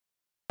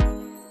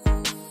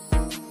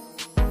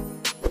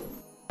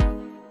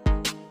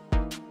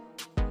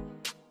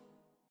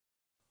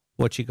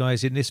Watching,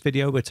 guys. In this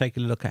video we're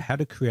taking a look at how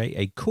to create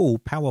a cool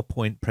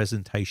PowerPoint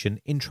presentation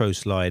intro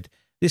slide.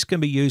 This can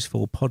be used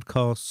for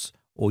podcasts,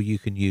 or you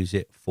can use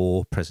it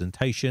for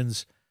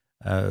presentations,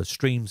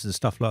 streams and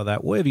stuff like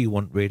that, whatever you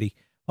want really.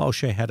 I'll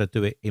show you how to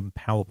do it in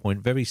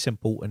PowerPoint. Very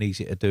simple and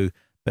easy to do,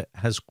 but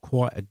has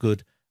quite a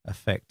good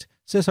effect.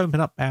 So let's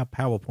open up our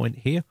PowerPoint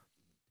here,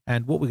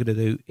 and what we're going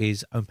to do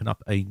is open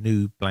up a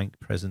new blank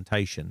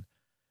presentation.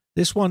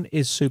 This one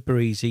is super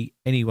easy.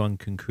 Anyone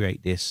can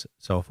create this.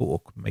 So I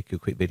thought I'll make a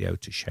quick video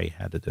to show you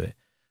how to do it.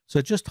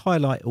 So just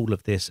highlight all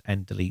of this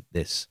and delete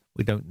this.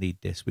 We don't need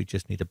this. We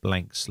just need a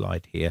blank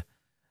slide here.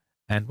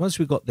 And once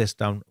we've got this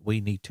done,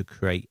 we need to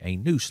create a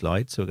new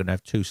slide. So we're going to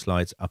have two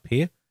slides up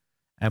here,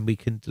 and we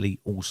can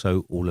delete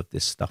also all of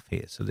this stuff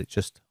here. So let's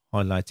just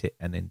highlight it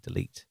and then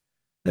delete.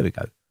 There we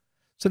go.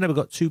 So now we've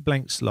got two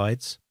blank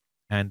slides.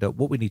 And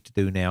what we need to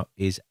do now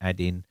is add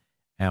in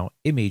our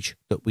image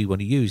that we want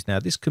to use. Now,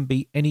 this can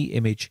be any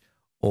image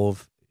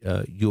of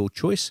your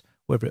choice,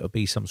 whether it'll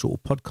be some sort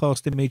of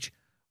podcast image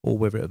or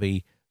whether it'll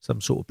be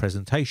some sort of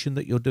presentation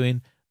that you're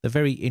doing. The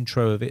very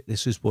intro of it,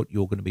 this is what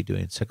you're going to be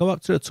doing. So go up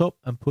to the top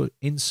and put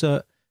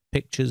insert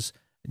pictures,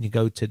 and you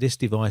go to this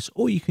device,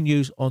 or you can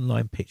use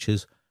online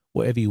pictures,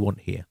 whatever you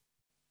want here.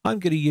 I'm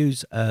going to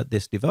use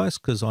this device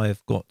because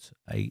I've got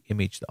an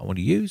image that I want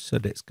to use. So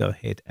let's go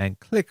ahead and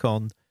click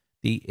on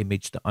the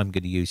image that I'm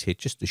going to use here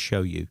just to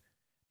show you.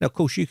 Now, of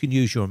course, you can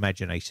use your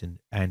imagination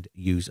and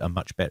use a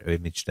much better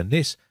image than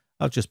this.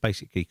 I've just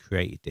basically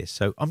created this.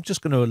 So I'm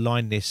just going to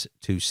align this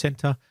to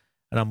center,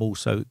 and I'm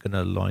also going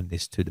to align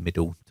this to the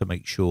middle to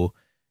make sure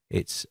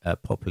it's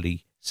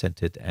properly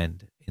centered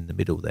and in the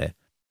middle there.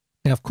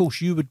 Now, of course,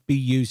 you would be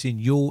using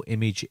your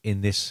image in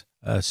this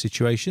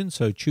situation.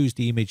 So choose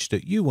the image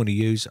that you want to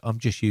use. I'm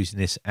just using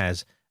this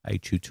as a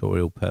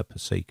tutorial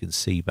purpose so you can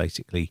see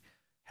basically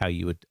how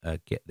you would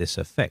get this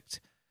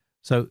effect.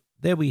 So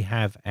there we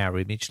have our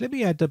image. Let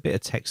me add a bit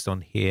of text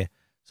on here.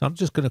 So I'm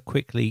just going to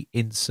quickly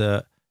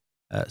insert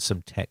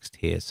some text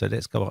here. So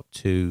let's go up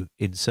to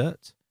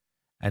insert,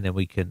 and then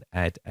we can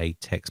add a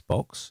text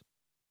box.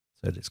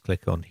 So let's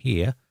click on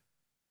here,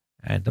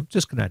 and I'm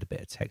just going to add a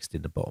bit of text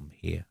in the bottom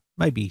here.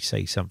 Maybe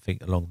say something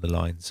along the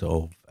lines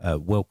of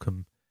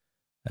welcome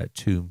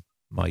to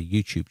my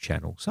YouTube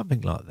channel,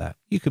 something like that.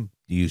 You can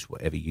use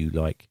whatever you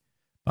like.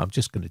 But I'm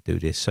just going to do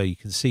this so you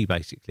can see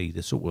basically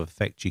the sort of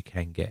effect you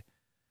can get.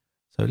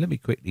 So let me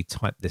quickly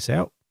type this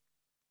out,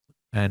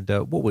 and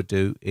what we'll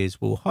do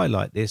is we'll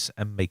highlight this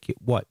and make it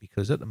white,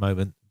 because at the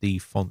moment the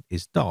font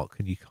is dark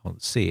and you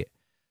can't see it.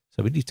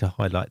 So we need to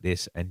highlight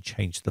this and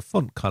change the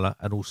font color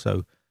and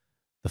also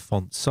the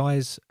font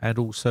size and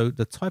also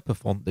the type of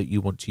font that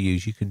you want to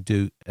use. You can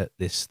do at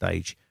this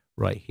stage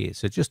right here.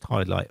 So just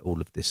highlight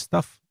all of this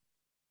stuff.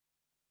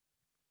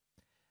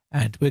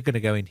 And we're going to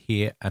go in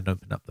here and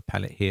open up the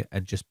palette here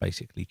and just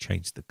basically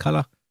change the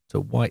color to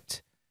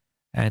white.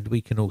 And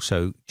we can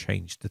also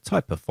change the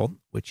type of font,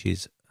 which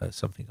is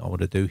something I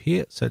want to do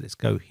here. So let's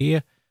go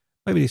here.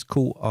 Maybe this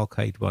cool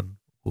arcade one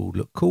will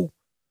look cool.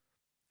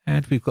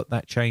 And we've got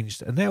that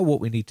changed. And now what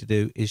we need to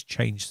do is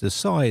change the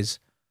size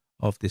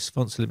of this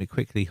font. So let me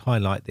quickly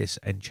highlight this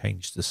and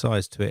change the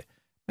size to it.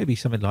 Maybe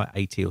something like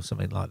 80 or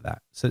something like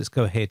that. So let's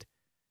go ahead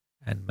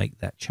and make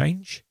that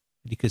change.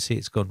 And you can see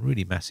it's gone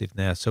really massive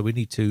now. So we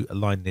need to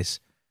align this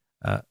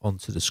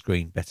onto the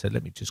screen better.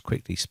 Let me just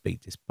quickly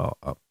speed this part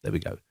up. There we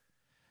go.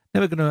 Now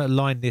we're going to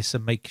align this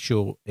and make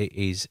sure it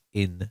is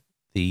in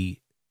the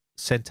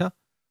center,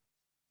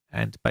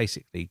 and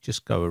basically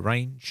just go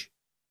arrange.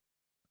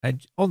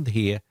 And on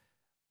here,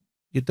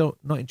 you're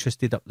not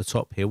interested up the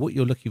top here. What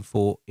you're looking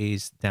for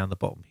is down the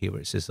bottom here where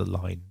it says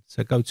align.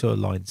 So go to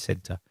align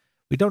center.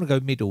 We don't want to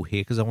go middle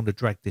here because I want to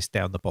drag this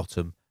down the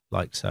bottom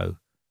like so,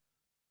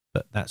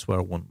 but that's where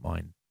I want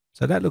mine.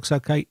 So that looks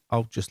okay.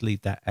 I'll just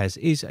leave that as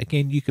is.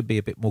 Again, you could be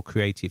a bit more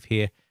creative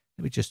here.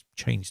 Let me just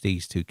change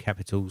these to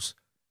capitals.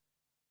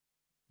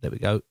 There we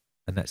go,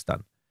 and that's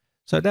done.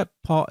 So that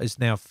part is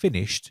now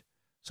finished.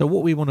 So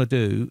what we want to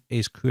do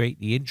is create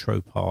the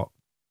intro part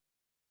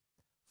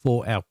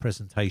for our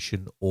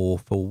presentation, or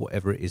for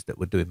whatever it is that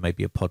we're doing,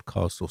 maybe a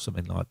podcast or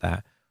something like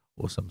that,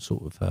 or some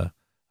sort of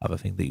other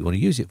thing that you want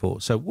to use it for.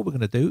 So what we're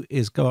going to do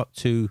is go up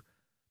to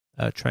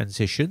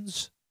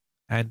transitions,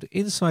 and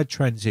inside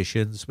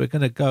transitions, we're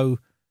going to go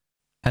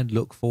and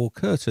look for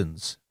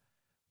curtains.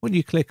 When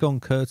you click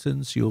on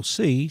curtains, you'll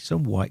see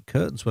some white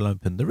curtains will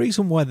open. The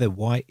reason why they're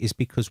white is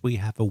because we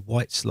have a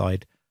white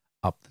slide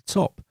up the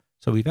top.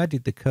 So we've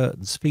added the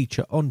curtains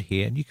feature on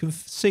here, and you can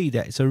see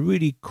that it's a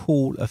really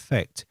cool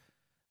effect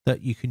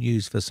that you can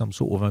use for some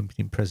sort of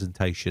opening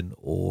presentation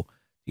or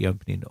the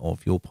opening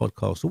of your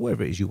podcast or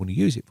whatever it is you want to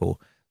use it for.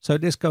 So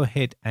let's go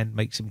ahead and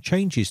make some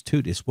changes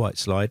to this white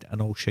slide,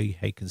 and I'll show you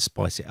how you can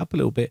spice it up a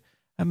little bit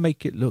and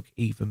make it look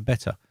even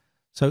better.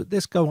 So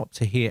let's go up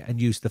to here and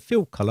use the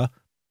fill color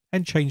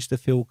and change the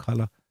fill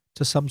color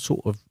to some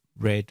sort of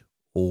red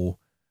or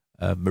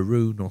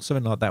maroon or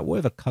something like that,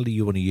 whatever color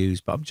you want to use.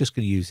 But I'm just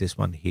going to use this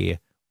one here.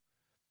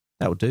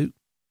 That'll do.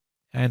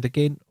 And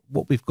again,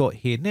 what we've got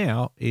here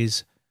now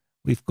is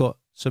we've got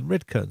some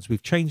red curtains.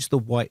 We've changed the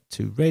white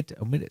to red,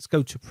 and let's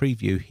go to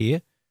preview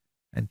here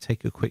and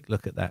take a quick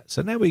look at that.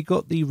 So now we've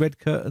got the red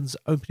curtains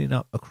opening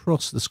up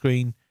across the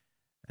screen,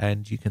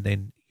 and you can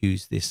then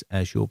use this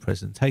as your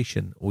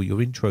presentation or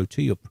your intro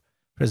to your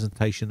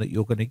presentation that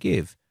you're going to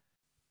give.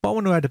 But I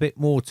want to add a bit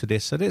more to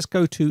this. So let's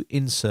go to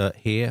insert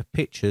here,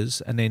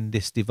 pictures, and then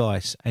this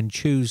device, and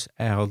choose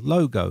our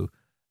logo.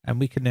 And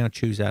we can now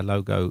choose our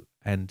logo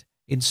and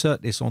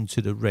insert this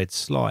onto the red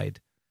slide.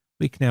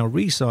 We can now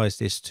resize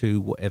this to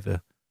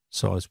whatever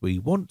size we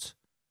want.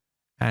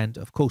 And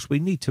of course, we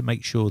need to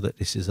make sure that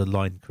this is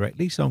aligned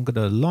correctly. So I'm going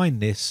to align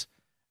this,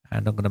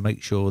 and I'm going to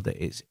make sure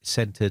that it's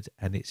centered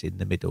and it's in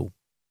the middle.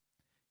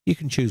 You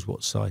can choose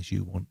what size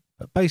you want.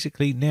 But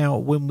basically now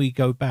when we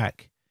go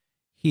back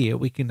here,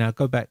 we can now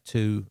go back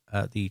to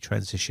the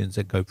transitions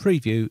and go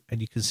preview, and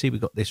you can see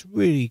we've got this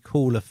really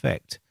cool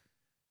effect.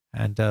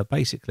 And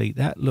basically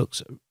that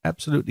looks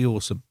absolutely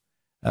awesome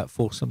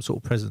for some sort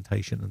of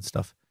presentation and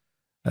stuff,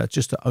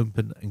 just to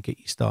open and get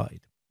you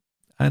started.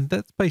 And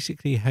that's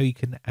basically how you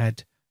can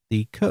add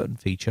the curtain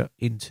feature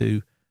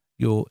into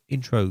your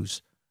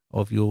intros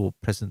of your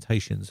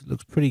presentations. It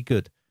looks pretty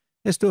good.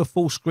 Let's do a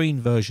full screen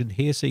version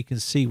here so you can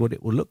see what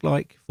it will look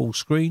like full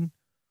screen.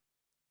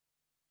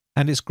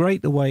 And it's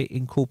great the way it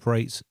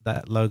incorporates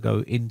that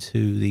logo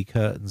into the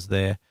curtains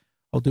there.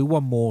 I'll do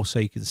one more so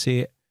you can see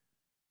it.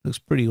 Looks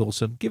pretty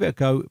awesome. Give it a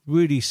go.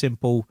 Really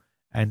simple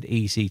and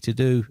easy to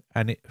do,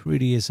 and it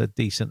really is a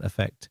decent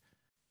effect.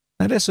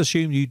 Now let's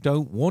assume you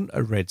don't want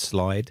a red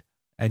slide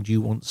and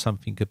you want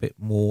something a bit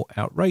more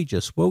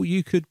outrageous. Well,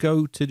 you could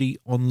go to the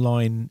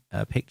online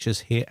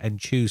pictures here and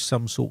choose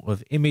some sort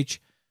of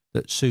image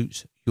that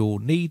suits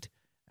your need,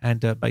 and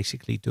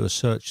basically do a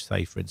search.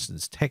 Say for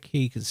instance tech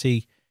here, you can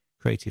see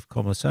Creative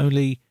Commons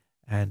only,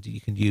 and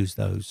you can use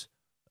those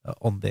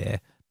on there.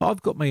 But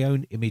I've got my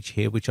own image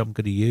here which I'm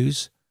going to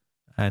use,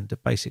 and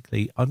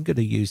basically I'm going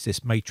to use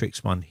this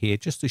matrix one here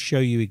just to show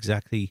you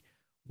exactly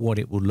what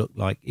it will look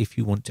like if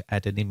you want to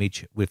add an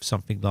image with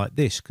something like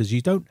this, because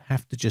you don't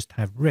have to just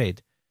have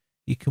red.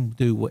 You can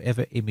do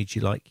whatever image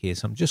you like here.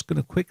 So I'm just going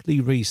to quickly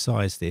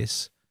resize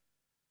this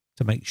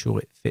to make sure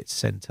it fits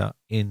center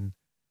in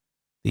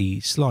the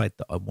slide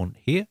that I want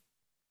here.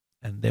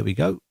 And there we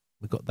go.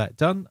 We've got that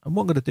done. And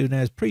what I'm going to do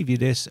now is preview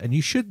this, and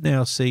you should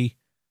now see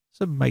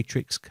some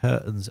matrix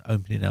curtains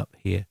opening up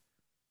here.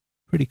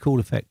 Pretty cool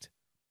effect.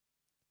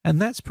 And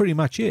that's pretty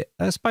much it.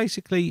 That's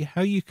basically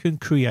how you can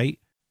create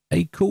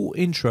a cool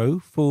intro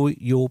for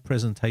your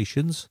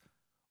presentations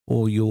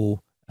or your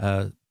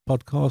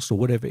podcast or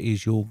whatever it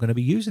is you're going to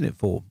be using it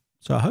for.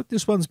 So I hope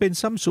this one's been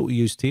some sort of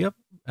use to you.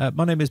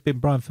 My name has been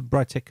Brian from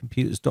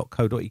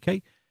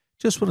briteccomputers.co.uk.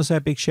 Just want to say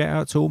a big shout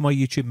out to all my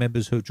YouTube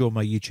members who have joined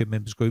my YouTube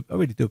members group. I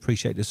really do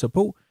appreciate the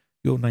support.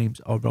 Your names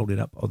are rolling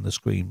up on the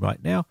screen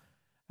right now.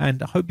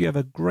 And I hope you have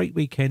a great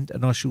weekend,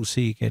 and I shall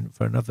see you again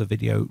for another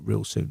video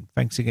real soon.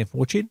 Thanks again for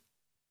watching.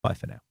 Bye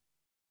for now.